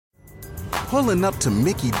Pulling up to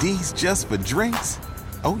Mickey D's just for drinks?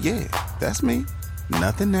 Oh yeah, that's me.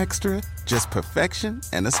 Nothing extra, just perfection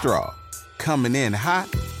and a straw. Coming in hot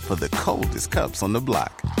for the coldest cups on the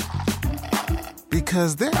block.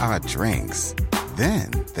 Because there are drinks.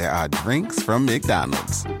 Then there are drinks from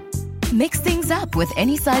McDonald's. Mix things up with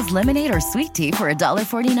any size lemonade or sweet tea for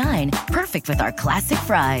 $1.49. Perfect with our classic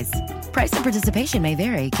fries. Price and participation may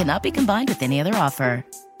vary. Cannot be combined with any other offer.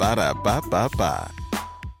 Ba-da-ba-ba-ba.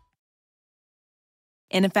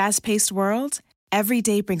 In a fast-paced world, every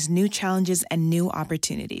day brings new challenges and new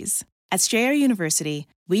opportunities. At Strayer University,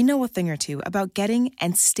 we know a thing or two about getting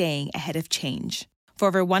and staying ahead of change. For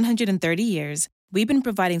over 130 years, we've been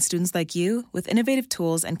providing students like you with innovative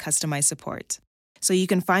tools and customized support, so you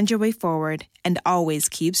can find your way forward and always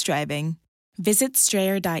keep striving. Visit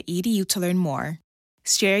strayer.edu to learn more.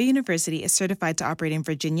 Strayer University is certified to operate in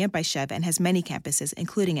Virginia by Chev and has many campuses,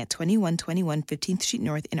 including at 2121 15th Street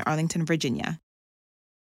North in Arlington, Virginia.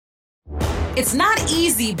 It's not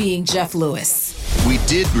easy being Jeff Lewis. We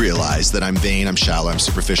did realize that I'm vain, I'm shallow, I'm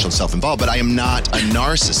superficial and self-involved, but I am not a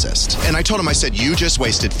narcissist. And I told him, I said, you just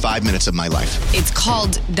wasted 5 minutes of my life. It's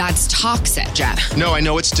called That's Toxic, Jeff. No, I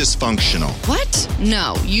know it's dysfunctional. What?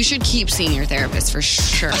 No, you should keep seeing your therapist for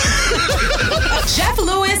sure. Jeff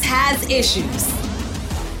Lewis has issues.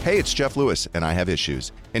 Hey, it's Jeff Lewis, and I have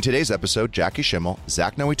issues. In today's episode, Jackie Schimmel,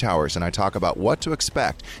 Zach Noe Towers, and I talk about what to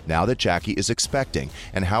expect now that Jackie is expecting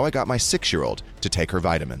and how I got my 6-year-old to take her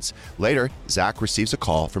vitamins. Later, Zach receives a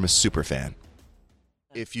call from a superfan.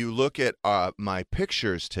 If you look at my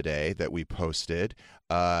pictures today that we posted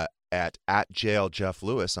at Jail Jeff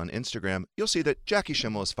Lewis on Instagram, you'll see that Jackie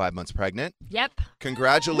Schimmel is 5 months pregnant. Yep.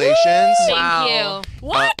 Congratulations. Thank you.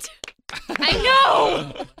 What? I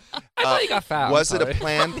know. I thought you got found. Was it a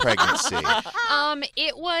planned pregnancy?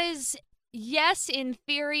 It was, yes, in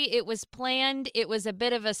theory, it was planned. It was a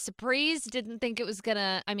bit of a surprise. Didn't think it was going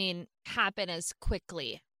to, happen as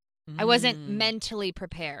quickly. I wasn't mentally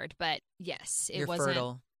prepared, but yes, it You're wasn't.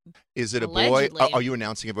 fertile. Is it a Allegedly. boy? Are you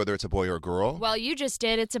announcing whether it's a boy or a girl? Well, you just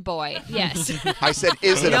did. It's a boy. Yes. I said,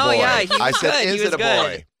 is it a No, boy? yeah, he was I said, good. He is it was a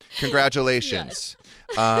good. boy? Congratulations.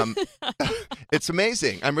 It's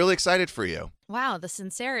amazing. I'm really excited for you. Wow, the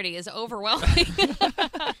sincerity is overwhelming.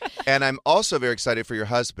 And I'm also very excited for your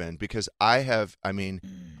husband because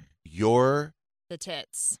you're The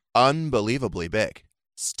tits. unbelievably big.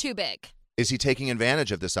 It's too big. Is he taking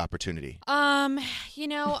advantage of this opportunity?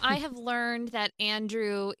 I have learned that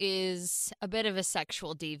Andrew is a bit of a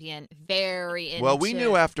sexual deviant, very into... Well, we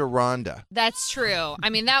knew after Rhonda. That's true.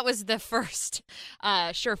 That was the first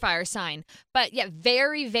surefire sign. But yeah,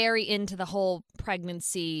 very, very into the whole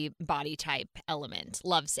pregnancy body type element.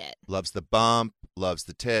 Loves it. Loves the bump, loves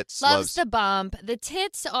the tits. Loves the bump. The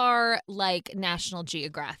tits are like National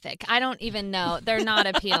Geographic. I don't even know. They're not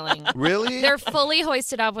appealing. Really? They're fully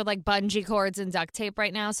hoisted up with like bungee cords and duct tape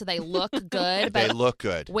right now, so they look good. But They look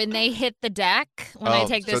good. when they hit the deck, when I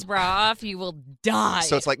take this bra off, you will die.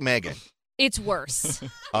 So it's like Megan. It's worse.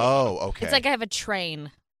 Oh, okay. It's like I have a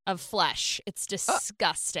train of flesh. It's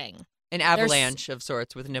disgusting. An avalanche of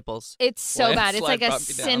sorts with nipples. It's so Slide- bad. It's slide like a bump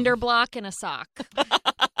you down. cinder block in a sock.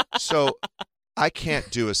 So I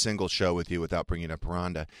can't do a single show with you without bringing up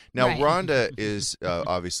Rhonda. Now, Right. Rhonda is,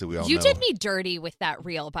 obviously, we all You know. did me dirty with that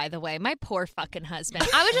reel, by the way. My poor fucking husband.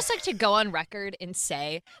 I would just like to go on record and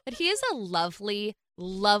say that he is a lovely,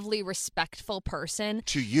 lovely, respectful person.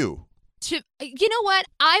 To you. You know what?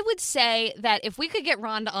 I would say that if we could get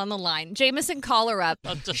Rhonda on the line, Jameson, call her up.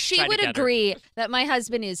 She try to would get her. agree that my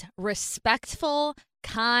husband is respectful,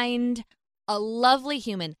 kind, a lovely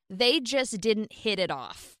human. They just didn't hit it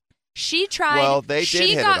off. She tried. Well, they did She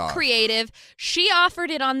hit it got off. creative. She offered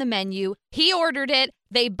it on the menu. He ordered it.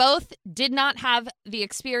 They both did not have the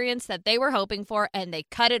experience that they were hoping for, and they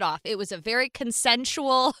cut it off. It was a very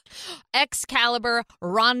consensual, Excalibur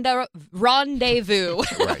rendezvous.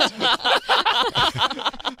 Right.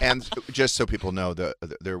 And just so people know,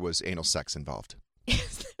 there was anal sex involved.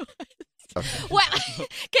 Okay. Well,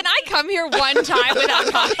 can I come here one time without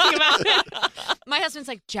talking about it? My husband's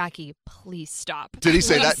like, Jackie, please stop. Did he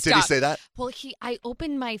say Please that? Did he stop." say that? Well, I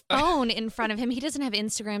opened my phone in front of him. He doesn't have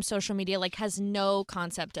Instagram, social media, has no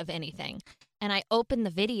concept of anything. And I opened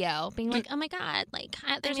the video being like, oh my God,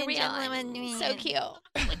 there's a real so cute,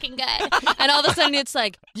 looking good. And all of a sudden it's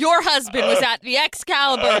like, your husband was at the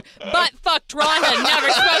Excalibur, butt fucked Rhonda, never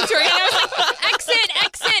spoke to her. And I was like, exit,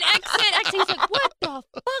 exit, exit, exit. He's like, what the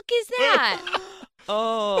fuck is that?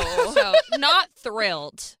 Oh. So not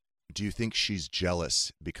thrilled. Do you think she's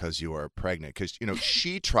jealous because you are pregnant? Because,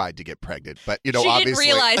 she tried to get pregnant, but, She obviously. didn't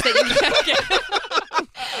realize that you can't get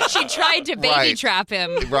She tried to baby trap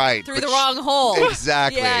him through the wrong hole.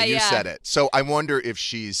 Exactly. You said it. So I wonder if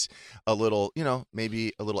she's a little,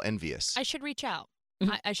 maybe a little envious. I should reach out.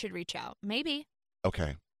 I should reach out. Maybe.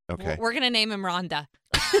 Okay. We're going to name him Rhonda.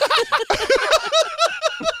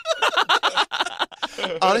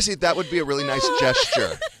 Honestly, that would be a really nice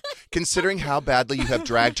gesture, considering how badly you have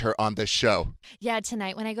dragged her on this show. Yeah,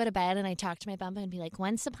 tonight when I go to bed and I talk to my bump and be like,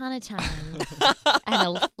 once upon a time, at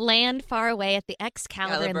a land far away at the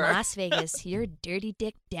Excalibur in Las Vegas, your dirty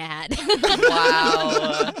dick dad.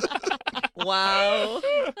 Wow. Wow.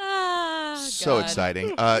 Oh, so God.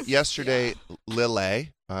 Exciting. Yesterday, Lile,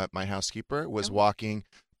 my housekeeper, was walking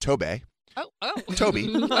Toby.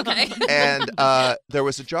 Toby. Okay. And there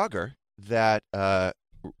was a jogger that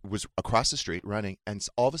was across the street running and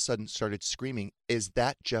all of a sudden started screaming, "Is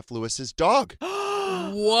that Jeff Lewis's dog?"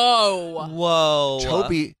 Whoa.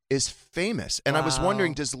 Toby is famous. And I was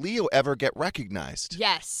wondering, does Leo ever get recognized?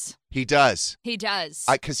 Yes. He does. He does.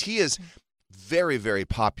 Because he is very, very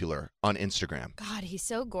popular on Instagram. God, he's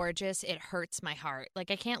so gorgeous. It hurts my heart.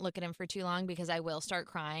 Like, I can't look at him for too long because I will start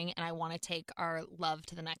crying and I want to take our love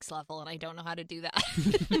to the next level and I don't know how to do that.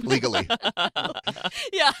 Legally.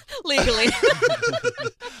 Yeah, legally.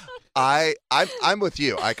 I'm with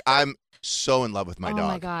you. I'm so in love with my dog. Oh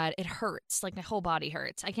my God, it hurts. Like, my whole body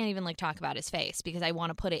hurts. I can't even talk about his face because I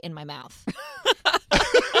want to put it in my mouth.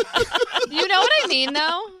 You know what I mean,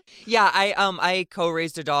 though? Yeah, I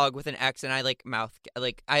co-raised a dog with an ex, and I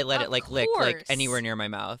I let it lick anywhere near my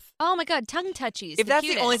mouth. Oh my God, tongue touchies. If that's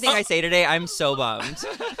the only thing I say today, I'm so bummed.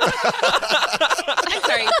 I'm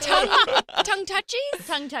sorry, tongue touchies?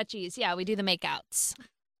 Tongue touchies. Yeah, we do the makeouts.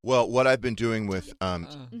 Well, what I've been doing with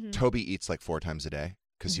Toby eats 4 times a day.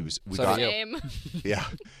 Because he was,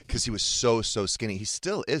 because he was so skinny. He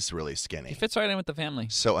still is really skinny. He fits right in with the family.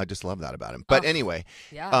 So I just love that about him. But anyway,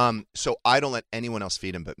 so I don't let anyone else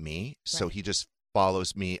feed him but me. So he just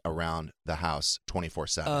follows me around the house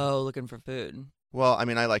 24/7. Oh, looking for food. Well, I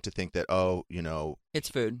mean, I like to think that, it's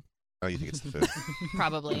food. Oh, you think it's the food?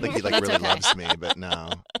 Probably. I think he really loves me, but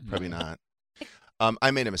no, probably not.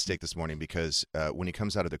 I made a mistake this morning because when he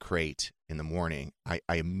comes out of the crate in the morning, I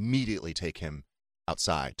immediately take him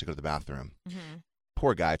outside to go to the bathroom. Mm-hmm.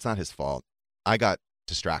 Poor guy. It's not his fault. I got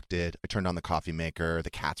distracted. I turned on the coffee maker.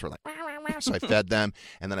 The cats were like, wah, wah, wah. So I fed them.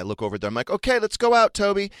 And then I look over there. I'm like, okay, let's go out,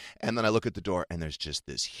 Toby. And then I look at the door and there's just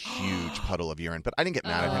this huge puddle of urine. But I didn't get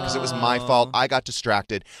mad at him because it was my fault. I got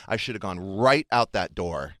distracted. I should have gone right out that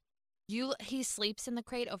door. He sleeps in the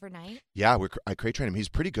crate overnight? Yeah, I crate train him. He's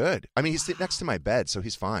pretty good. I mean, he's sitting next to my bed, so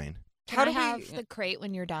he's fine. Can I have the crate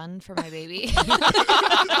when you're done for my baby?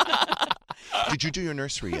 Did you do your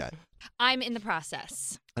nursery yet? I'm in the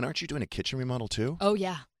process. And aren't you doing a kitchen remodel too? Oh,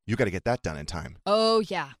 yeah. You got to get that done in time. Oh,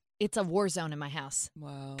 yeah. It's a war zone in my house.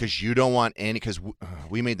 Wow. Because you don't want any, because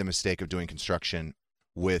we made the mistake of doing construction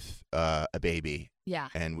with a baby. Yeah.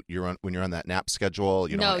 And when you're on that nap schedule,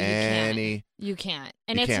 you don't want any. You can't.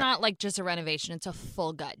 And it's not like just a renovation. It's a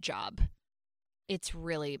full gut job. It's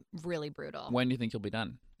really, really brutal. When do you think you'll be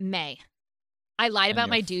done? May. I lied about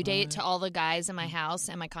my due date to all the guys in my house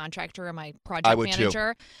and my contractor and my project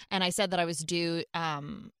manager. And I said that I was due at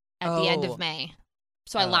the end of May.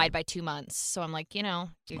 So I lied by 2 months. So I'm like, you got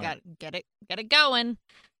to get it going.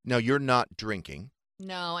 No, you're not drinking.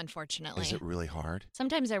 No, unfortunately. Is it really hard?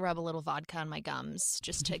 Sometimes I rub a little vodka on my gums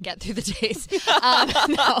just to get through the days.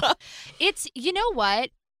 No, you know what?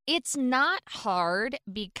 It's not hard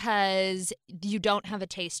because you don't have a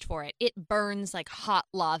taste for it. It burns like hot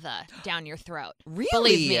lava down your throat. Really?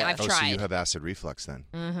 Believe me, I've tried. So you have acid reflux then?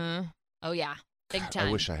 Mm-hmm. Oh, yeah. Big time.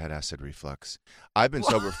 I wish I had acid reflux. I've been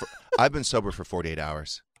sober for 48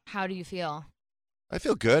 hours. How do you feel? I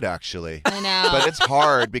feel good, actually. I know. But it's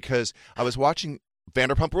hard because I was watching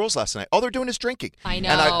Vanderpump Rules last night. All they're doing is drinking. I know.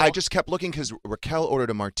 And I just kept looking because Raquel ordered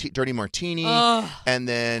a dirty martini. And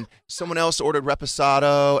then someone else ordered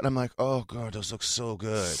reposado. And I'm like, oh, God, those look so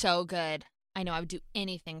good. So good. I know. I would do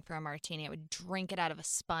anything for a martini. I would drink it out of a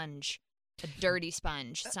sponge. A dirty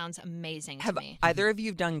sponge. Sounds amazing to me. Have either of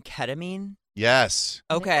you done ketamine? Yes.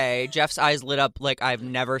 Okay. Jeff's eyes lit up like I've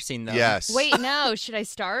never seen them. Yes. Wait, no. Should I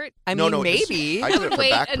start? No, maybe. I do it for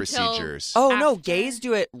back procedures. Oh, no. Gays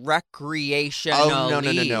do it recreationally. Oh,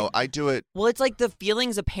 no. I do it. Well, it's like the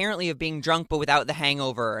feelings apparently of being drunk but without the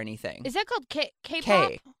hangover or anything. Is that called K-pop?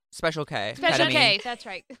 K. Special K. Special ketamine. K. That's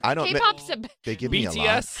right. I don't. K-pop's they give me a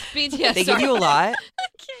lot. BTS. They give you a lot?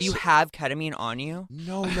 You have ketamine on you?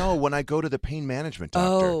 No. When I go to the pain management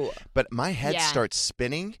doctor. Oh. But my head starts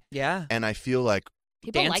spinning. Yeah. And I feel like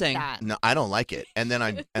people dancing. Like that. No, I don't like it. And then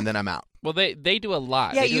I'm out. Well, they do a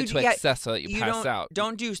lot. Yeah, they do it to excess so that you pass out.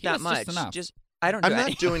 Don't do that much. Just enough. Just I don't. I'm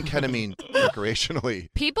not doing ketamine recreationally.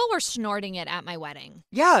 People were snorting it at my wedding.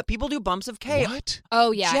 Yeah, people do bumps of K. What?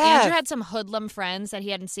 Oh yeah, Jeff. Andrew had some hoodlum friends that he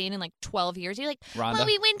hadn't seen in like 12 years. He's like, Rhonda? well,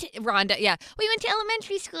 we went to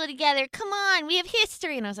elementary school together. Come on, we have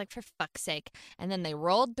history. And I was like, for fuck's sake. And then they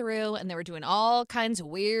rolled through and they were doing all kinds of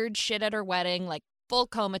weird shit at her wedding, like full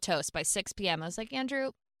comatose by 6 p.m. I was like,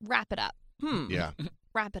 Andrew, wrap it up. Yeah.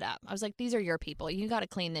 Wrap it up. I was like, these are your people. You got to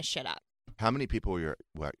clean this shit up. How many people were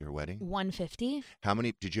at your wedding? 150? How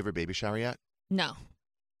many? Did you have a baby shower yet? No.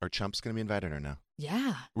 Are chumps going to be invited or no?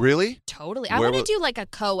 Yeah. Really? Totally. I want to do like a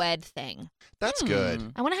co-ed thing. That's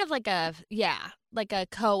good. I want to have like a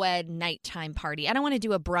co-ed nighttime party. I don't want to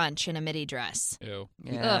do a brunch in a midi dress. Ew.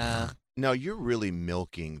 Yeah. Now, you're really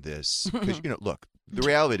milking this. Because, look, the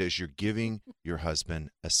reality is you're giving your husband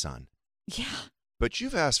a son. Yeah. But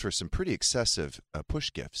you've asked for some pretty excessive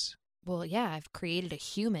push gifts. Well, yeah, I've created a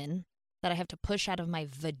human that I have to push out of my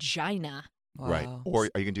vagina. Wow. Right. Or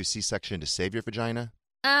are you going to do C-section to save your vagina?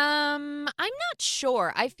 I'm not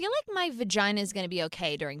sure. I feel like my vagina is going to be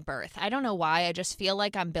okay during birth. I don't know why. I just feel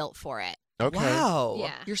like I'm built for it. Okay. Wow.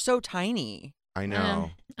 Yeah. You're so tiny. I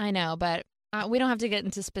know. I know, but we don't have to get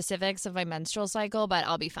into specifics of my menstrual cycle, but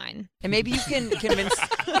I'll be fine. And maybe you can convince.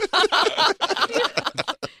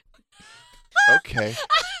 Okay.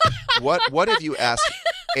 What have you asked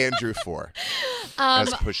Andrew for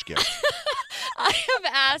as push gift? I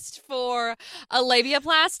have asked for a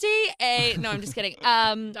labiaplasty. No, I'm just kidding.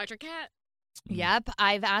 Dr. Cat. Yep,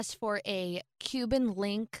 I've asked for a Cuban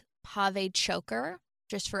link pave choker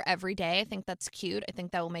just for every day. I think that's cute. I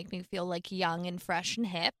think that will make me feel like young and fresh and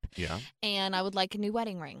hip. Yeah. And I would like a new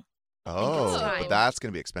wedding ring. Oh, time. but that's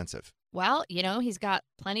going to be expensive. Well, he's got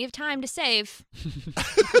plenty of time to save.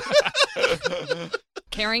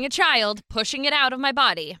 Carrying a child, pushing it out of my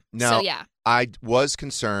body. Now, So, yeah. I was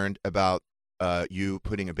concerned about you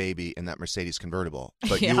putting a baby in that Mercedes convertible,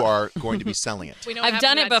 but Yeah. you are going to be selling it. We don't I've have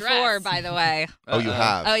done an it before, address. by the way. Oh, you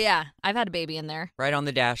have? Oh, yeah. I've had a baby in there. Right on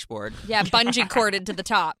the dashboard. Yeah, bungee corded to the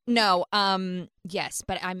top. No, yes,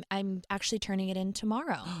 but I'm actually turning it in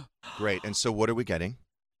tomorrow. Great. And so what are we getting?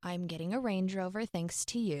 I'm getting a Range Rover thanks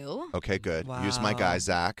to you. Okay, good. Wow. Use my guy,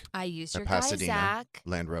 Zach. I used at your guy, Pasadena. Zach.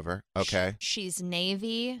 Land Rover. Okay. She's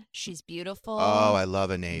navy. She's beautiful. Oh, I love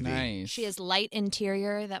a Navy. Nice. She has light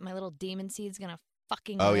interior that my little demon seed's gonna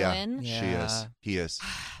fucking Oh, yeah. ruin. She is. He is.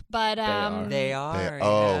 But They are.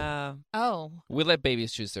 oh. Yeah. oh We let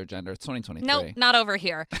babies choose their gender. It's 2023. nope, not over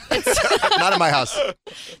here. It's Not in my house.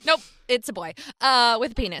 nope, it's a boy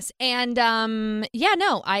with a penis. And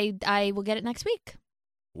I will get it next week.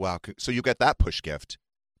 Wow. So you get that push gift.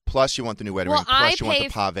 Plus you want the new wedding Well, ring. Plus I you want pay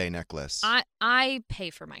the pave necklace. I pay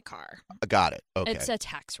for my car. Got it. Okay. It's a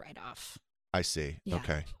tax write-off. I see. Yeah.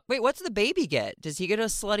 Okay. Wait, what's the baby get? Does he get a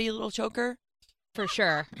slutty little choker? For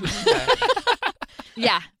sure. Okay.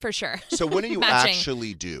 Yeah, for sure. So when do you Matching.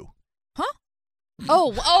 actually do?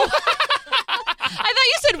 Oh. I thought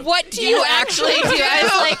you said, what do you actually do? I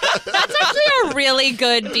was like, that's actually a really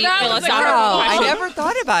good, deep That was a philosophical Wow, I question. never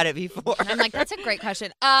thought about it before. I'm like, that's a great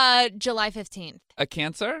question. July 15th. A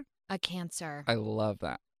Cancer? A Cancer. I love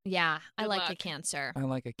that. Yeah, I Good like a luck. Cancer. I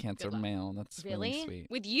like a Cancer Good luck. male. That's really Really? sweet.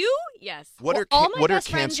 With you? Yes. What Well, are all my what are best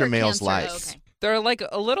friends Cancer are males Cancer. like? Oh, okay. They're like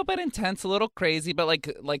a little bit intense, a little crazy, but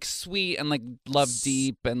like sweet and like love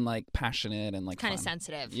deep and like passionate and like Kind of fun.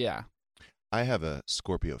 sensitive. Yeah. I have a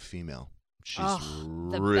Scorpio female. She's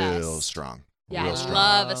the real best. strong. Yeah, real I strong.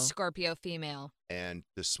 love a Scorpio female. And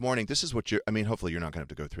this morning, this is what hopefully you're not going to have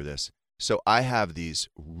to go through this. So I have these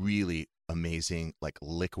really amazing, like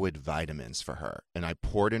liquid vitamins for her. And I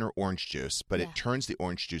poured in her orange juice, but Yeah. it turns the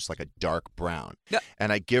orange juice like a dark brown. Yeah.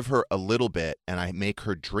 And I give her a little bit and I make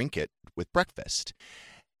her drink it with breakfast.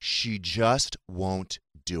 She just won't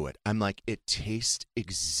do it. I'm like, it tastes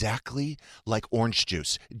exactly like orange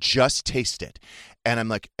juice. Just taste it. And I'm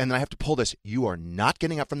like, and then I have to pull this. You are not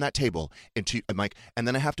getting up from that table I'm like, and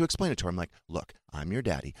then I have to explain it to her. I'm like, look, I'm your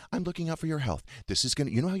daddy. I'm looking out for your health. This is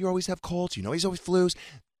you know how you always have colds? You know he's always flus?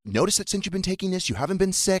 Notice that since you've been taking this, you haven't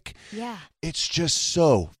been sick. Yeah. It's just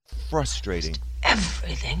so frustrating.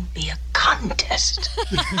 Everything be a contest.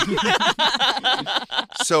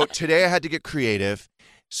 So today I had to get creative.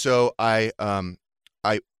 So I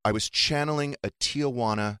was channeling a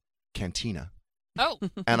Tijuana cantina. Oh.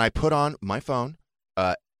 And I put on my phone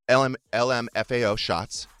LMFAO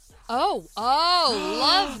shots. Oh,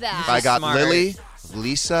 love that. I got Smart. Lily,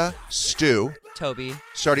 Lisa, Stu, Toby.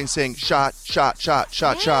 starting saying shot, shot, shot,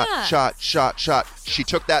 shot, shot, shot, shot, shot. She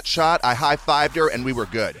took that shot. I high-fived her, and we were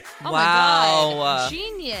good. Oh wow. my God.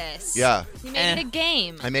 Genius. Yeah. You made it a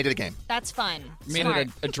game. I made it a game. That's fun. You made it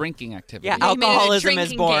a drinking activity. Yeah, alcoholism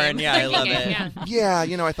is born. Yeah, I love it. Yeah,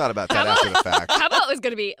 I thought about that after the fact. How about it was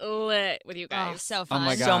going to be lit with you guys? Oh, so fun. Oh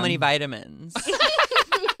my God. So many vitamins.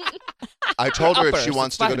 I told her if Uppers, she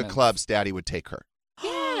wants it's to go to vitamins. clubs, Daddy would take her.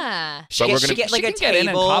 Yeah. But we're gonna get like a get in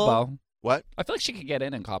table. Cabo. What? I feel like she could get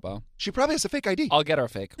in Cabo. She probably has a fake ID. I'll get her a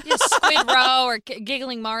fake. Yeah, Squid Row or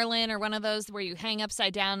Giggling Marlin or one of those where you hang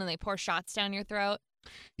upside down and they pour shots down your throat.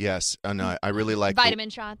 Yes, and I really like Vitamin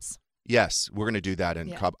shots. Yes, we're going to do that in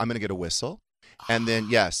Yeah. Cabo. I'm going to get a whistle. And then,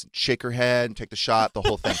 yes, shake her head, take the shot, the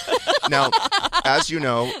whole thing. Now, as you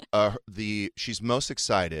know, she's most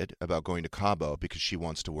excited about going to Cabo because she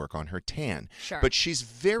wants to work on her tan. Sure. But she's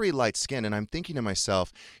very light-skinned, and I'm thinking to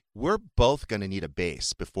myself, we're both going to need a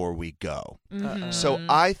base before we go. Mhm. So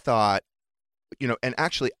I thought, and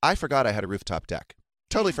actually, I forgot I had a rooftop deck.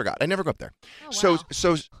 Totally forgot. I never go up there. Oh, wow.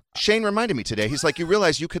 So Shane reminded me today. He's like, you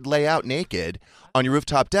realize you could lay out naked on your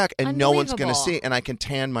rooftop deck and no one's going to see, and I can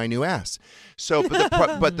tan my new ass. So,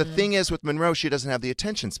 but the thing is with Monroe, she doesn't have the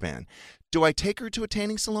attention span. Do I take her to a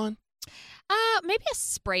tanning salon? Maybe a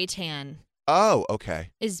spray tan. Oh, okay.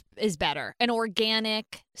 Is better. An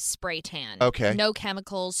organic spray tan. Okay. No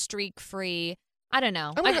chemicals, streak free. I don't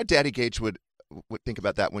know. I wonder how Daddy Gage would think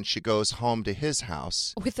about that when she goes home to his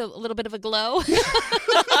house. With a little bit of a glow.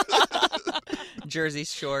 Jersey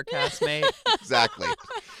Shore castmate. Exactly.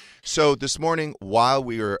 So this morning, while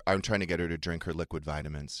I'm trying to get her to drink her liquid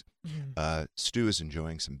vitamins, Stu is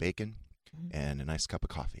enjoying some bacon and a nice cup of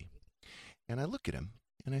coffee. And I look at him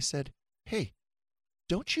and I said, hey,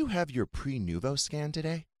 don't you have your pre-Nuvo scan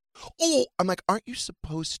today? Oh, I'm like, aren't you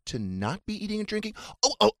supposed to not be eating and drinking?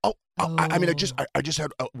 Oh. I mean, I just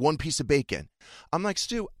had one piece of bacon. I'm like,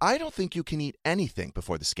 Stu, I don't think you can eat anything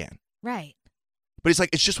before the scan. Right. But he's like,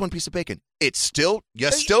 it's just one piece of bacon. You still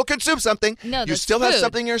consume something. No, you that's still have food.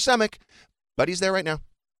 something in your stomach. But he's there right now.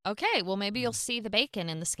 Okay, well, maybe you'll see the bacon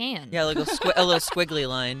in the scan. Yeah, like a little squiggly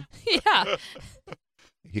line. Yeah.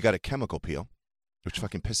 He got a chemical peel, which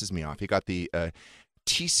fucking pisses me off. He got the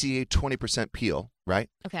TCA 20% peel, right?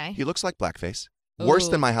 Okay. He looks like blackface. Worse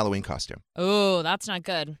Ooh. than my Halloween costume. Oh, that's not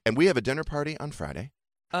good. And we have a dinner party on Friday.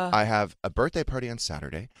 I have a birthday party on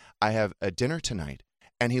Saturday. I have a dinner tonight.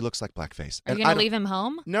 And he looks like blackface. Are you going to leave him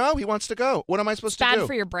home? No, he wants to go. What am I supposed It's to do? bad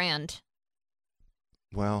for your brand.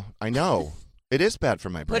 Well, I know. It is bad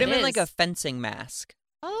for my Put brand. him in like a fencing mask.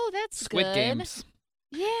 Oh, that's Squid good. Games.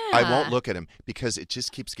 Yeah. I won't look at him because it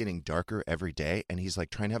just keeps getting darker every day. And he's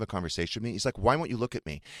like trying to have a conversation with me. He's like, why won't you look at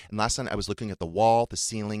me? And last night I was looking at the wall, the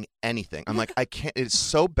ceiling, anything. I'm like, I can't. It's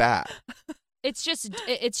so bad. It's just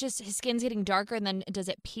his skin's getting darker, and then does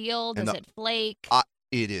it peel? Does it flake?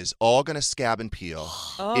 It is all going to scab and peel.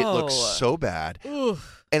 Oh. It looks so bad.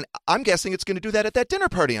 And I'm guessing it's going to do that at that dinner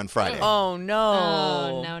party on Friday. Oh,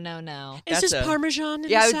 no. Oh, no. Is this Parmesan in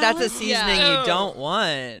Yeah, the that's a salad? seasoning you don't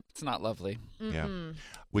want. It's not lovely. Yeah.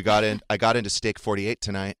 I got into Steak 48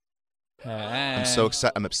 tonight. I'm so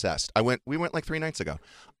excited. I'm obsessed. We went like 3 nights ago.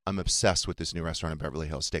 I'm obsessed with this new restaurant in Beverly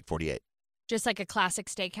Hills, Steak 48. Just like a classic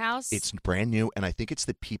steakhouse? It's brand new, and I think it's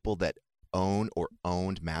the people that own or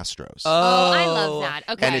owned Mastro's. Oh, I love that.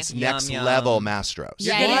 Okay. And it's next level Mastro's.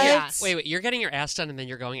 Yeah. Wait, you're getting your ass done and then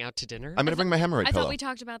you're going out to dinner? I'm going to bring my hemorrhoid I pillow. thought we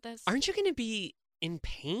talked about this. Aren't you going to be in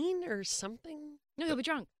pain or something? No, you'll be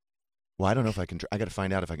drunk. Well, I don't know if I can. I got to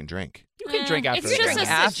find out if I can drink. You can drink after. It's just Drink a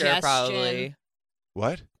after, suggestion. probably.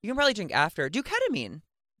 What? You can probably drink after. Do ketamine.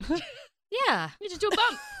 Yeah. You just do a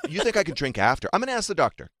bump. You think I can drink after? I'm going to ask the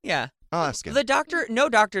doctor. Yeah. I'll ask him. No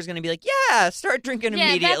doctor's going to be like, yeah, start drinking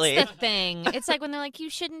immediately. That's the thing. It's like when they're like, you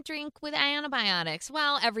shouldn't drink with antibiotics.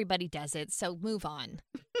 Well, everybody does it, so move on.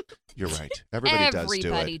 You're right.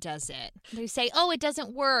 Everybody does it. They say, oh, it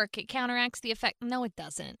doesn't work. It counteracts the effect. No, it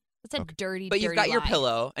doesn't. It's a dirty, But you've got your lie.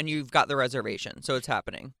 pillow and you've got the reservation, so it's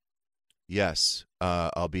happening. Yes.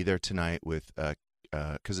 I'll be there tonight with,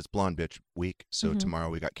 because it's Blonde Bitch Week, so tomorrow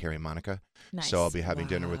we got Carrie and Monica. Nice. So I'll be having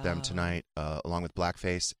dinner with them tonight, along with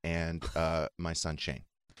Blackface and my son Shane,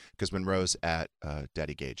 because Monroe's at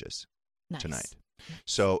Daddy Gage's tonight.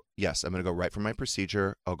 So, yes, I'm going to go right for my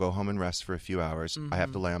procedure. I'll go home and rest for a few hours. I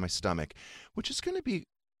have to lay on my stomach, which is going to be,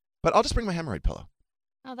 but I'll just bring my hemorrhoid pillow.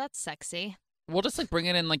 Oh, that's sexy. We'll just bring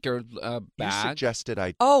it in like your bag. You suggested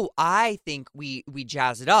I. Oh, I think we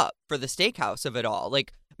jazz it up for the steakhouse of it all.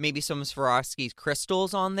 Like maybe some Swarovski's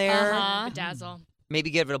crystals on there. Bedazzle. Maybe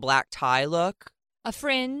give it a black tie look. A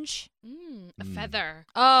fringe. A feather.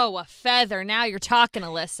 Oh, a feather. Now you're talking,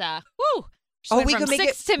 Alyssa. Woo! Just went we from could make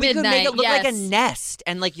 6 to we could make midnight. it look like a Yes. nest,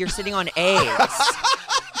 and like you're sitting on eggs.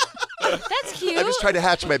 That's cute. I just tried to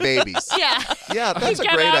hatch my babies. Yeah. Yeah, that's a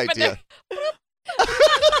Get great up and idea.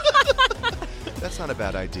 That's not a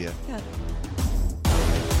bad idea.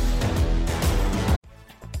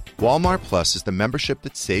 Walmart Plus is the membership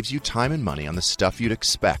that saves you time and money on the stuff you'd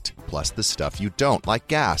expect, plus the stuff you don't, like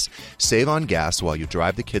gas. Save on gas while you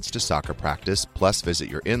drive the kids to soccer practice, plus visit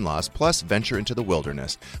your in-laws, plus venture into the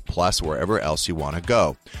wilderness, plus wherever else you want to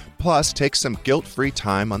go. Plus, take some guilt-free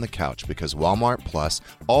time on the couch because Walmart Plus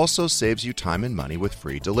also saves you time and money with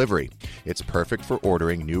free delivery. It's perfect for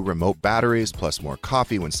ordering new remote batteries, plus more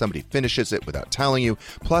coffee when somebody finishes it without telling you,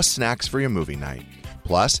 plus snacks for your movie night.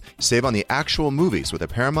 Plus, save on the actual movies with a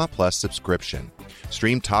Paramount Plus subscription.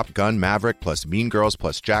 Stream Top Gun Maverick plus Mean Girls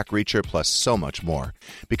plus Jack Reacher plus so much more.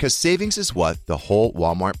 Because savings is what the whole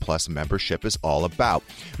Walmart Plus membership is all about.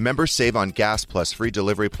 Members save on gas plus free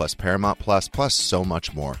delivery plus Paramount Plus plus so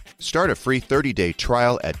much more. Start a free 30-day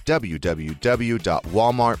trial at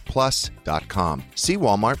www.walmartplus.com. See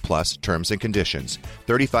Walmart Plus terms and conditions.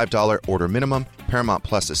 $35 order minimum, Paramount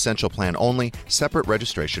Plus Essential Plan only, separate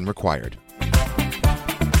registration required.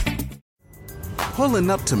 Pulling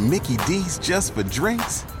up to Mickey D's just for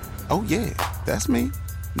drinks? Oh yeah, that's me.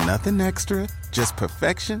 Nothing extra, just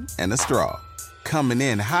perfection and a straw. Coming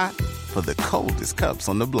in hot for the coldest cups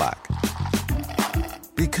on the block.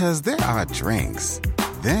 Because there are drinks.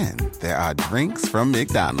 Then there are drinks from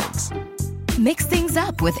McDonald's. Mix things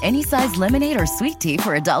up with any size lemonade or sweet tea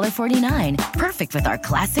for $1.49. Perfect with our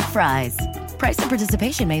classic fries. Price and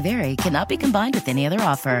participation may vary. Cannot be combined with any other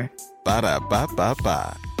offer.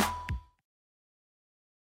 Ba-da-ba-ba-ba.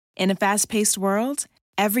 In a fast-paced world,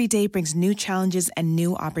 every day brings new challenges and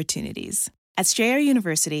new opportunities. At Strayer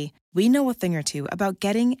University, we know a thing or two about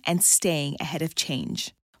getting and staying ahead of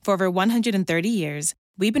change. For over 130 years,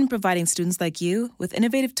 we've been providing students like you with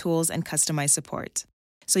innovative tools and customized support,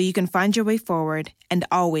 so you can find your way forward and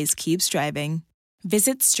always keep striving.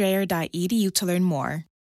 Visit strayer.edu to learn more.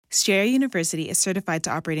 Strayer University is certified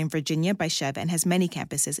to operate in Virginia by Chev and has many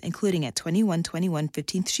campuses, including at 2121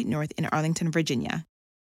 15th Street North in Arlington, Virginia.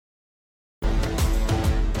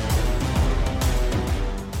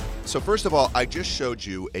 So first of all, I just showed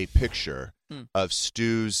you a picture of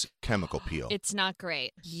Stu's chemical peel. It's not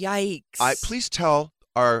great. Yikes. Please tell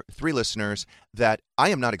our 3 listeners that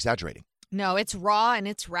I am not exaggerating. No, it's raw and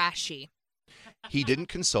it's rashy. He didn't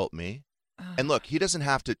consult me. And look, he doesn't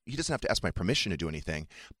have to ask my permission to do anything.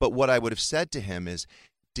 But what I would have said to him is,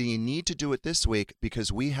 do you need to do it this week?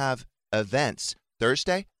 Because we have events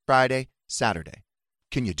Thursday, Friday, Saturday.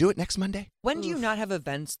 Can you do it next Monday? When do you not have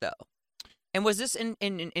events, though? And was this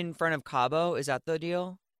in front of Cabo? Is that the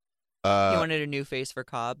deal? He wanted a new face for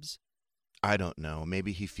Cobbs? I don't know.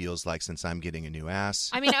 Maybe he feels like since I'm getting a new ass.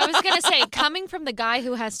 I mean, I was going to say, coming from the guy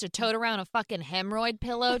who has to tote around a fucking hemorrhoid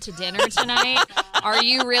pillow to dinner tonight, are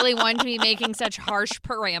you really one to be making such harsh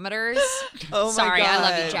parameters? Oh, my Sorry, God. I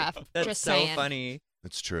love you, Jeff. That's Just so saying. funny.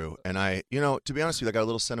 It's true. And to be honest with you, I got a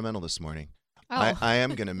little sentimental this morning. Oh. I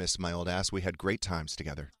am going to miss my old ass. We had great times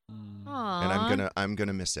together. Aww. And I'm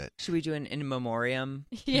gonna miss it. Should we do an in memoriam?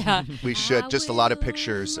 Yeah. We should. Just a lot of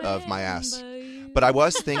pictures of my ass. But I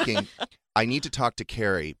was thinking, I need to talk to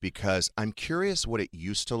Carrie because I'm curious what it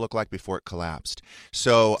used to look like before it collapsed.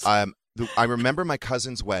 So I remember my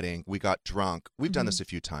cousin's wedding. We got drunk. We've done this a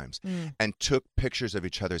few times, and took pictures of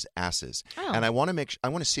each other's asses. Oh. And I want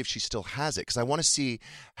to see if she still has it because I want to see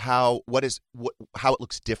how it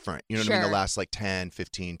looks different. You know what I mean? The last like 10,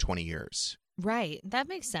 15, 20 years. Right. That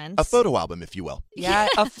makes sense. A photo album, if you will. Yeah,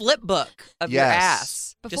 a flip book of your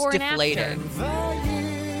ass. Before just and deflated.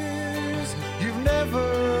 You've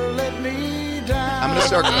never let me down. I'm going to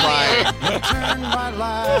start crying. You turned my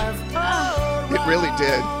life around. It really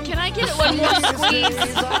did. Can I get one more squeeze?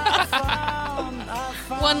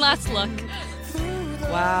 One last look.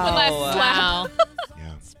 Wow. One last slap.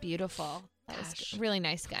 Yeah. It's beautiful. That was really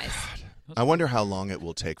nice, guys. I wonder how long it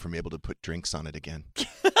will take for me able to put drinks on it again. I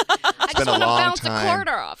just been a want to long bounce time. a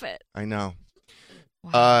quarter off it. I know.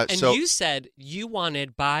 Wow. And so you said you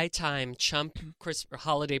wanted Buy Time Chump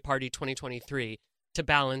Holiday Party 2023 to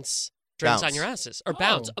balance drinks Bounce. on your asses or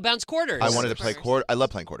bounce quarters. I wanted to play quarter. I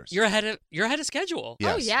love playing quarters. You're ahead of schedule.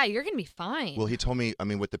 Yes. Oh, yeah, you're going to be fine. Well, he told me, I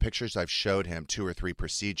mean, with the pictures I've showed him, 2 or 3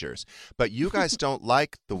 procedures. But you guys don't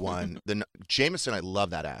like the one. Jameson, I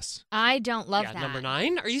love that ass. I don't love Yeah, that. number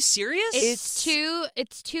 9. Are you serious? It's too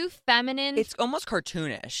feminine. It's almost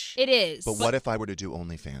cartoonish. It is. But what if I were to do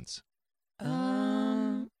OnlyFans?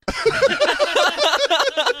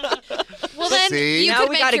 Well, then See? you Now could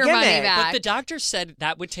we make got a your money gimmick. back. But the doctor said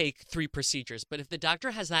that would take 3 procedures. But if the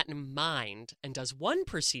doctor has that in mind and does 1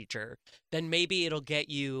 procedure, then maybe it'll get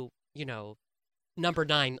you, number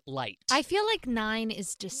 9 light. I feel like 9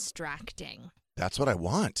 is distracting. That's what I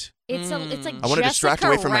want. It's like I want to distract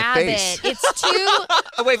away from my face. It's too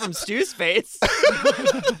Away from Stu's face.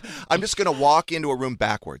 I'm just going to walk into a room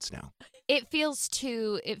backwards now. It feels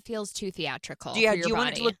too theatrical. Do you for your want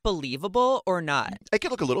it body. to look believable or not? It could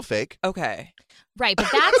look a little fake. Okay. Right, but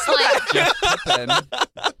that's like Jeff Pippin.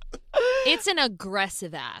 it's an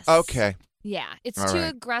aggressive ass. Okay. Yeah, it's All too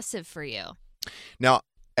right. aggressive for you. Now,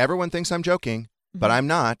 everyone thinks I'm joking, but I'm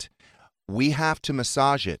not. We have to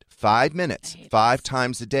massage it 5 minutes, 5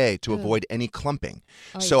 times a day to avoid any clumping.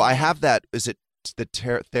 So I have that. Is it the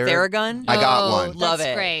Theragun? I got one. Love That's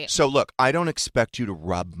it. great. So look, I don't expect you to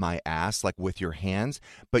rub my ass like with your hands,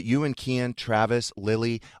 but you and Kian, Travis,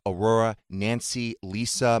 Lily, Aurora, Nancy,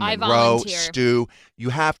 Lisa, I Monroe, volunteer. Stu, you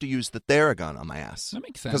have to use the Theragun on my ass. That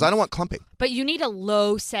makes sense. Because I don't want clumping. But you need a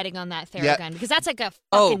low setting on that Theragun Yeah. because that's like a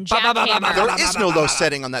Oh, fucking ba, ba, ba, ba, ba, jackhammer. ba, There is no low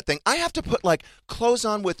setting on that thing. I have to put like clothes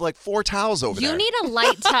on with like 4 towels over there. You need a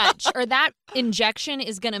light touch, or that injection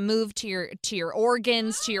is going to move to your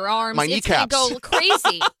organs, to your arms. My it's going to kneecaps. go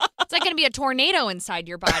crazy. It's like going to be a tornado inside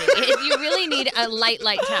your body. You really need a light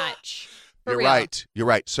touch. For You're real. right. You're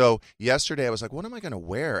right. So yesterday I was like, what am I going to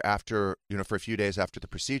wear after, for a few days after the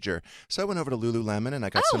procedure? So I went over to Lululemon and I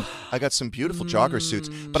got some beautiful jogger suits.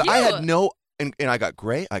 But I had Cute. no, and I got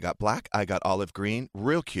gray, I got black, I got olive green,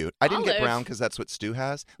 real cute. I didn't get Olive? brown because that's what Stu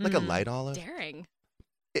has, like a light olive. Daring.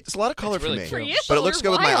 It's a lot of color It's really for me, cute. For you, but it looks good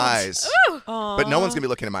you're with my wild. eyes. Ooh. But no one's gonna be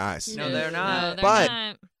looking at my eyes. No, they're not. they're But-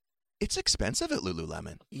 not. It's expensive at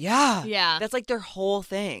Lululemon. Yeah. Yeah. That's like their whole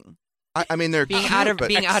thing. I mean, they're Being cute, out of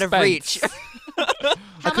but reach.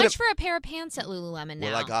 How could've- much for a pair of pants at Lululemon now?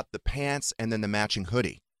 well, I got the pants and then the matching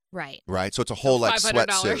hoodie, right. right? So it's a whole like $500.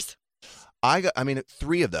 sweatsuit. I got,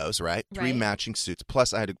 3 of those, right? 3 Right. matching suits.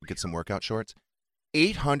 Plus, I had to get some workout shorts.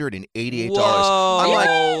 $888.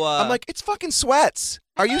 Whoa. I'm like, it's fucking sweats.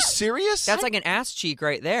 Are you serious? That's like an ass cheek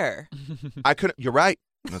right there. I couldn't. You're right.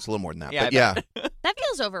 That's a little more than that. Yeah, but I yeah, That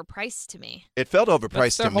feels overpriced to me. it felt That's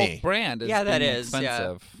overpriced their to whole me. brand. Is Yeah, that being is, yeah.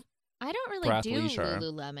 expensive. I don't really For do athleisure.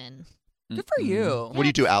 Lululemon. Good for you. What do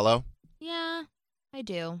you do, aloe? Yeah, I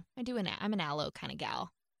do. I'm an aloe kind of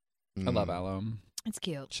gal. I love aloe. It's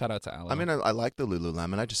cute. Shout out to aloe. I like the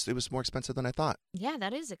Lululemon. It was more expensive than I thought. Yeah,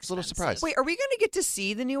 that is expensive. It's a little surprised. Wait, are we going to get to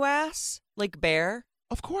see the new ass? Like Bear?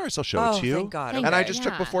 Of course, I'll show Oh, it to you. thank God. Thank And I Okay. just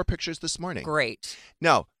took Yeah. before pictures this morning. Great.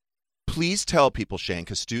 Now, please tell people, Shane,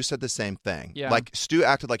 because Stu said the same thing. Yeah. Like, Stu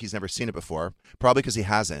acted like he's never seen it before, probably because he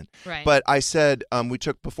hasn't. Right. But I said, we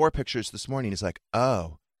took before pictures this morning. He's like,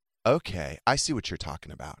 oh, okay, I see what you're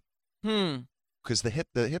talking about. Because the hip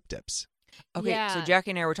dips. Okay, so Yeah.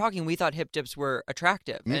 Jackie and I were talking. We thought hip dips were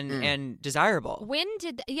attractive and desirable.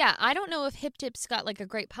 I don't know if hip dips got like a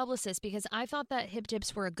great publicist because I thought that hip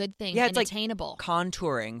dips were a good thing Yeah, and it's like attainable.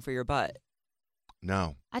 contouring for your butt.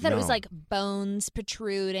 No. I thought it was no. like bones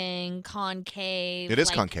protruding, concave. It is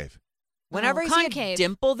like- concave. Whenever I see a concave.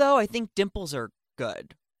 dimple, though, I think dimples are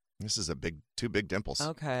good. This is two big dimples.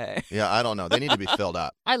 Okay. Yeah, I don't know. They need to be filled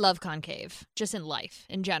up. I love concave, just in life,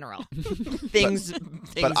 in general. Things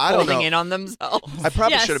but I don't folding know. in on themselves. I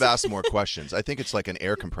probably Yes. should have asked more questions. I think it's like an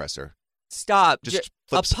air compressor. Stop. Just a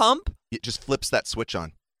flips, pump? It just flips that switch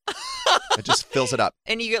on. It just fills it up.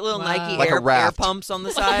 And you get little Wow. Nike Like a air raft. pumps on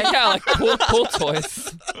the side? yeah, like pool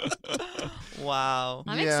toys. Wow.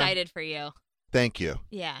 I'm Yeah. excited for you. Thank you.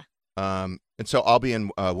 Yeah. And so I'll be in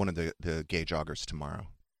one of the gay joggers tomorrow.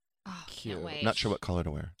 Oh, Cute. can't wait. Not sure what color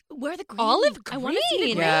to wear. Wear the green. Olive green. I want to see the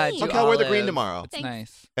green. Yeah, do Okay, I'll wear the green olive. tomorrow. It's Thanks.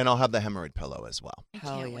 nice. And I'll have the hemorrhoid pillow as well. I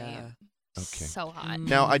Hell can't yeah. wait. Okay. So hot.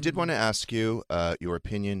 Now, I did want to ask you your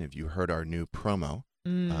opinion if you heard our new promo,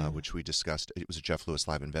 which we discussed. It was a Jeff Lewis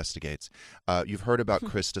Live Investigates. You've heard about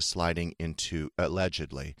Krista sliding into,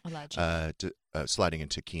 allegedly, sliding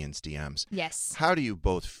into Kian's DMs. Yes. How do you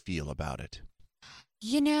both feel about it?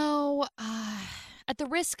 You know, at the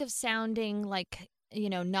risk of sounding like,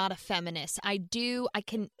 not a feminist, I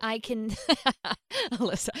can,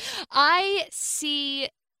 Alyssa, I see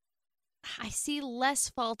less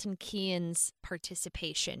fault in Kian's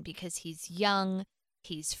participation because he's young,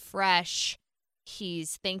 he's fresh,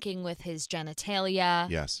 he's thinking with his genitalia.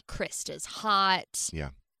 Yes. Krista's hot. Yeah.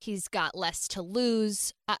 He's got less to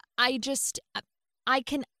lose. I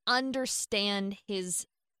can understand his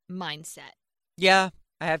mindset. Yeah,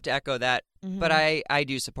 I have to echo that. Mhm. But I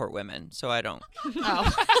do support women, so I don't.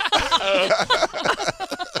 Oh.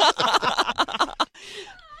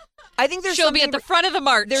 I think there's She'll be at the front of the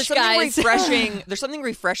march, There's something guys. refreshing. There's something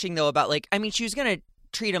refreshing though about like, I mean, she was gonna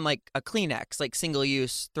treat him like a Kleenex, like single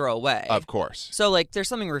use, throw away. Of course. So like, there's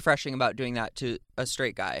something refreshing about doing that to a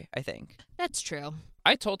straight guy. I think That's true.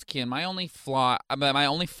 I told Kian my only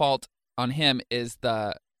fault on him is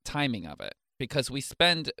the timing of it. Because we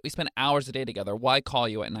spend hours a day together. Why call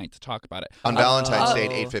you at night to talk about it? On Valentine's Day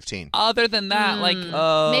at 8:15. Other than that,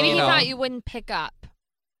 maybe he thought you wouldn't pick up.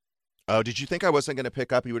 Oh, did you think I wasn't going to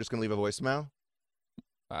pick up? You were just going to leave a voicemail?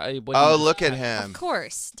 Oh, look at him. Of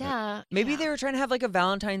course. Duh. maybe they were trying to have like a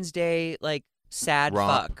Valentine's Day like sad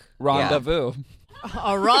fuck. Rendezvous.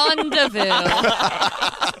 A rendezvous.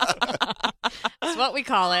 That's what we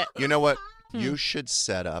call it. You know what? You should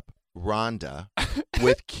set up Rhonda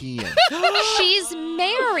with Kian. She's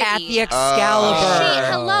married. At the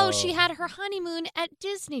Excalibur. She had her honeymoon at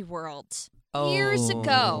Disney World years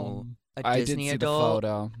ago. A Disney adult. The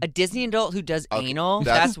photo. A Disney adult who does anal?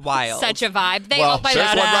 That's wild. Such a vibe. They Well, all by there's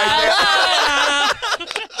one right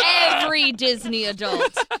Every Disney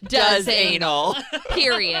adult does anal.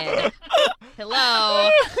 Period. Hello.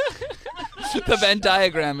 The Venn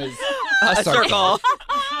diagram is a circle.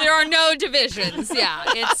 There are no divisions. Yeah,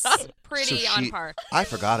 it's pretty on par. I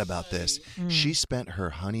forgot about this. She spent her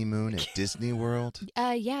honeymoon at Disney World.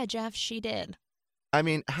 Yeah, Jeff, she did. I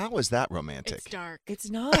mean, how is that romantic? It's dark. It's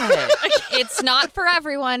not. It's not for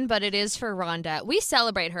everyone, but it is for Rhonda. We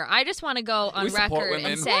celebrate her. I just want to go on record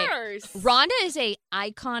and say Rhonda is a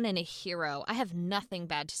icon and a hero. I have nothing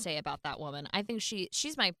bad to say about that woman. I think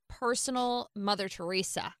she's my personal Mother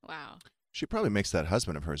Teresa. Wow. She probably makes that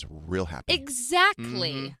husband of hers real happy.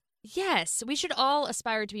 Exactly. Mm-hmm. Yes, we should all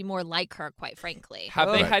aspire to be more like her, quite frankly.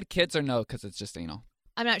 Have they had kids or no? Because it's just anal.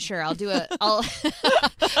 I'm not sure. I'll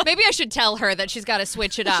maybe I should tell her that she's got to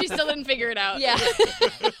switch it up. She still didn't figure it out. Yeah.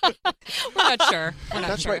 We're not sure.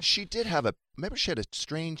 That's right. She did have remember she had a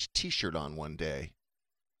strange T-shirt on one day.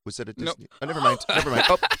 Was it a Disney? Nope. Oh, never mind.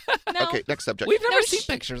 Oh. No. Okay, next subject. We've never seen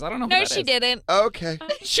pictures. I don't know who No, that she is. didn't. Okay.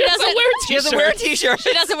 She doesn't wear She doesn't wear a T-shirt.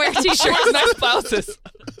 She doesn't wear T-shirts. Nice blouses.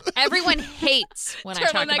 Everyone hates when I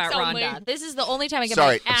talk Turtlenecks about only. Rhonda. This is the only time I get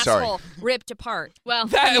Sorry, my I'm sorry. asshole ripped apart. Well,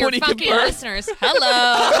 That from your when he funky can burp. listeners.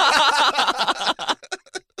 Hello.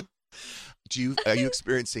 Are you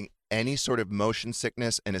experiencing any sort of motion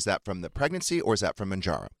sickness, and is that from the pregnancy or is that from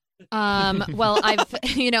Manjaro? Well,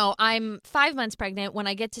 I'm 5 months pregnant. When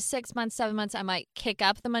I get to 6 months, 7 months, I might kick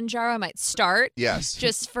up the Manjaro. I might start. Yes.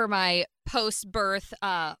 Just for my post-birth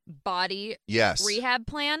body rehab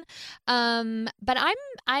plan. But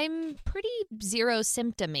I'm pretty zero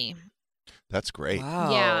symptomy. That's great.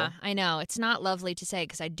 Wow. Yeah, I know. It's not lovely to say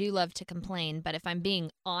because I do love to complain. But if I'm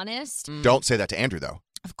being honest, Don't say that to Andrew though,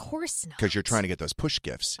 of course not. because you're trying to get those push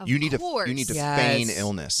gifts. Of you need course. to Yes. feign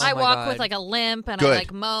illness. I my walk God. with like a limp and Good. I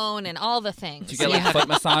like moan and all the things. Do you get like foot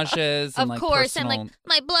massages? Of And, like, course, personal... and like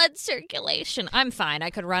my blood circulation. I'm fine. I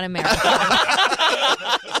could run a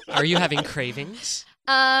marathon. Are you having cravings?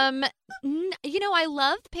 I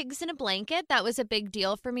love pigs in a blanket. That was a big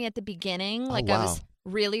deal for me at the beginning. Like wow. I was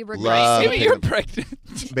really Love regressing. Maybe you're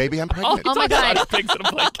pregnant. Maybe I'm pregnant. Oh my God. Pigs in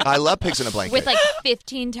a blanket. I love pigs in a blanket. With like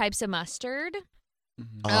 15 types of mustard. Do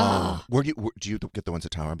you get the ones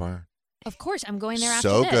at Tower Bar? Of course, I'm going there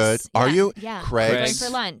So after good. this. Are Yeah, you? Yeah. Craig's? Going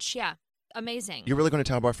for lunch. Yeah. Amazing. You're really going to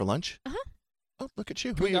Tower Bar for lunch? Uh-huh. Oh, look at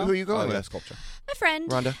you. Can we go? Who are you going Oh, yeah, with? sculpture. My friend.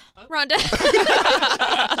 Rhonda.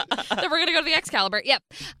 Then we're going to go to the Excalibur. Yep.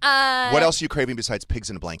 What else are you craving besides pigs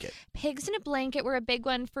in a blanket? Pigs in a blanket were a big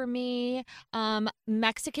one for me.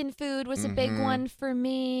 Mexican food was a big one for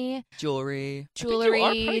me. Jewelry.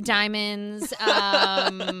 Jewelry, diamonds,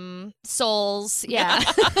 souls. Yeah.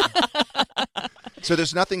 So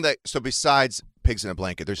there's nothing so besides pigs in a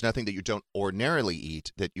blanket, there's nothing that you don't ordinarily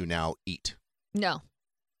eat that you now eat. No.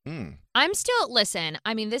 I'm still, listen,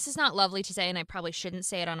 I mean, this is not lovely to say, and I probably shouldn't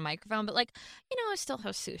say it on a microphone, but like, I still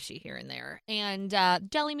have sushi here and there. And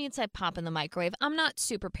deli meats I pop in the microwave. I'm not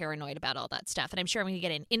super paranoid about all that stuff. And I'm sure I'm going to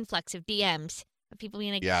get an influx of DMs of people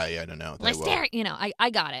being like, Yeah, I don't know. let's stare. I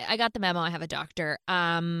got it. I got the memo. I have a doctor.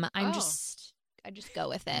 I just go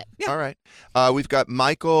with it. All right. We've got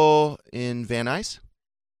Michael in Van Nuys.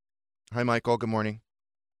 Hi, Michael. Good morning.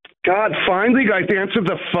 God, finally, guys, answered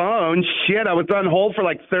the phone. Shit, I was on hold for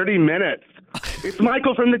like 30 minutes. It's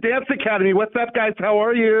Michael from the Dance Academy. What's up, guys? How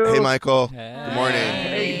are you? Hey, Michael. Good morning.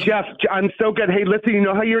 Hey, Jeff, I'm so good. Hey, listen, you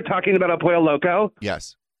know how you were talking about El Pollo Loco?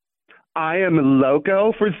 Yes. I am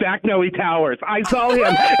loco for Zach Noe Towers. I saw him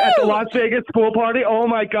at the Las Vegas pool party. Oh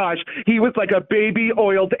my gosh, he was like a baby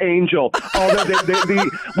oiled angel. Although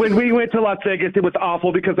when we went to Las Vegas, it was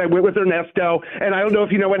awful because I went with Ernesto, and I don't know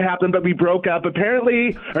if you know what happened, but we broke up.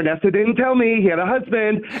 Apparently, Ernesto didn't tell me he had a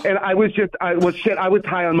husband, and I was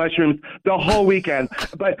high on mushrooms the whole weekend.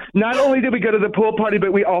 But not only did we go to the pool party,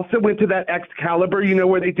 but we also went to that Excalibur,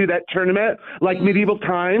 where they do that tournament like medieval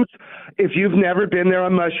times. If you've never been there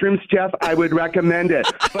on mushrooms, Jeff, I would recommend it.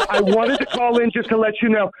 But I wanted to call in just to let you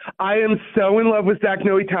know, I am so in love with Zach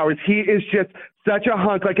Noe Towers. He is just such a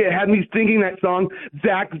hunk. Like, it had me singing that song,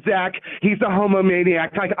 Zach, he's a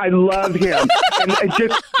homomaniac. Like, I love him. and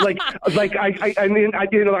just like I'm like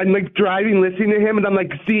driving, listening to him, and I'm like,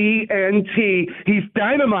 ZNT, he's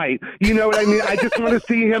dynamite. You know what I mean? I just want to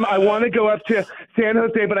see him. I want to go up to San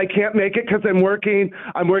Jose, but I can't make it because I'm working.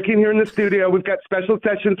 I'm working here in the studio. We've got special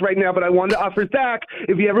sessions right now, but I wanted to offer Zach,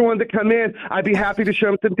 if he ever wanted to come in, I'd be happy to show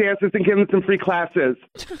him some dances and give him some free classes.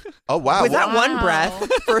 Oh, wow. With that one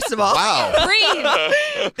breath, first of all. Wow.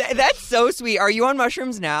 That's so sweet. Are you on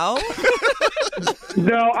mushrooms now?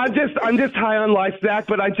 No, I'm just high on life, Zach,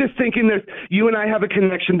 but I'm just thinking that you and I have a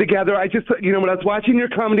connection together. I just, when I was watching your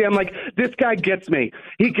comedy, I'm like, this guy gets me.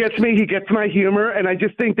 He gets me. He gets my humor, and I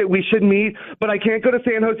just think that we should meet, but I can't go to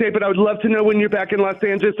San Jose, but I would love to know when you're back in Los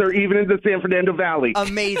Angeles or even in the San Fernando Valley.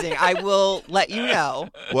 Amazing. I will let you know.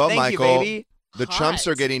 Well, Thank Michael, you, baby. The Chumps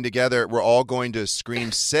are getting together. We're all going to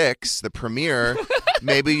Scream 6, the premiere.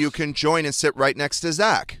 Maybe you can join and sit right next to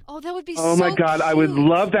Zach. Oh, that would be Oh, my God. I would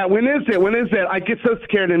love that. When is it? I get so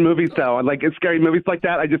scared in movies, though. Like, in scary movies like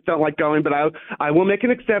that, I just don't like going, but I will make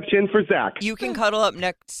an exception for Zach. You can cuddle up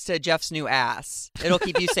next to Jeff's new ass. It'll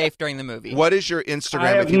keep you safe during the movie. What is your Instagram I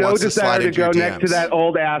have if he no wants to desire slide to into go your next to DMs? that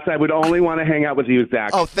old ass. I would only want to hang out with you,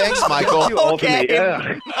 Zach. Oh, thanks, Michael. You're too old for me.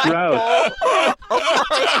 Ugh, gross.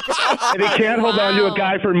 And he can't hold on to a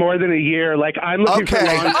guy for more than a year. Like, I'm looking for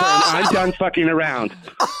long term. I'm done fucking around.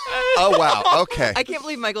 Oh, wow. Okay. I can't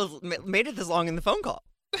believe Michael's made it this long in the phone call.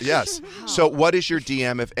 Yes. So what is your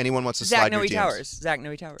DM if anyone wants to slide your DMs? Zach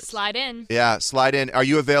Noe Towers. Slide in. Yeah, slide in. Are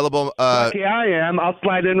you available? Yeah, I am. I'll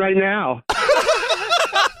slide in right now.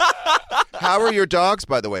 How are your dogs,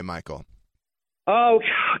 by the way, Michael? Oh,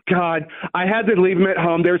 God. I had to leave him at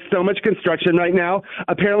home. There's so much construction right now.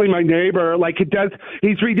 Apparently my neighbor,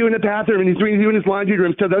 he's redoing the bathroom and he's redoing his laundry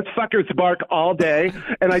room. So those fuckers bark all day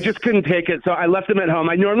and I just couldn't take it. So I left them at home.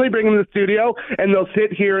 I normally bring them to the studio and they'll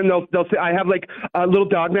sit here and they'll sit. I have little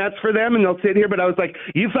dog mats for them and they'll sit here. But I was like,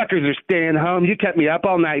 you fuckers are staying home. You kept me up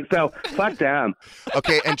all night. So fuck them.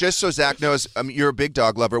 Okay. And just so Zach knows, you're a big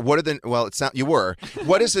dog lover. You were.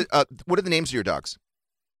 What is it? What are the names of your dogs?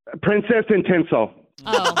 Princess and Tinsel.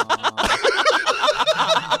 Oh.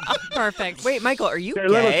 Perfect. Wait, Michael, are you They're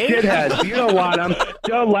gay? little shitheads. You don't want them.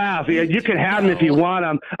 Don't laugh. You can have them if you want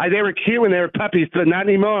them. They were cute when they were puppies, but not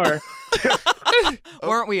anymore.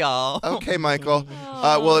 Weren't we all? Okay, Michael.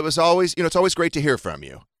 Well, it was always, it's always great to hear from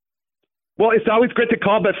you. Well, it's always great to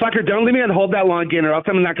call, but fucker, don't leave me on hold that long again, or else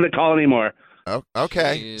I'm not going to call anymore. Oh,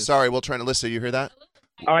 okay. Jeez. Sorry, we'll try to listen. You hear that?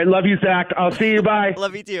 All right, love you, Zach. I'll see you. Bye.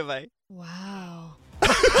 Love you too, bye. Wow.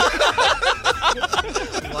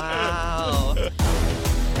 Wow.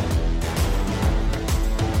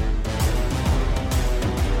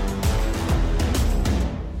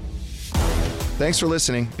 Thanks for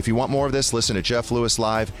listening. If you want more of this, listen to Jeff Lewis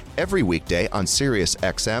Live every weekday on Sirius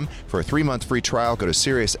XM. For a 3-month free trial, go to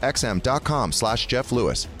SiriusXM.com/Jeff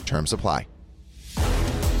Lewis. Terms apply.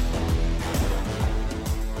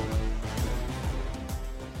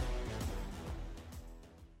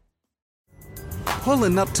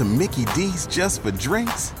 Pulling up to Mickey D's just for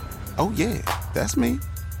drinks? Oh yeah, that's me.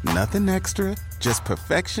 Nothing extra, just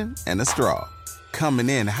perfection and a straw. Coming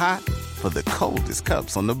in hot for the coldest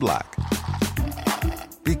cups on the block.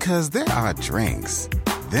 Because there are drinks.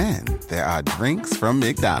 Then there are drinks from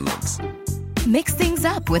McDonald's. Mix things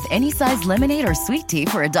up with any size lemonade or sweet tea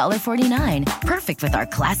for $1.49. Perfect with our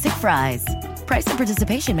classic fries. Price and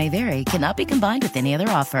participation may vary. Cannot be combined with any other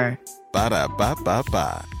offer.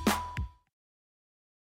 Ba-da-ba-ba-ba.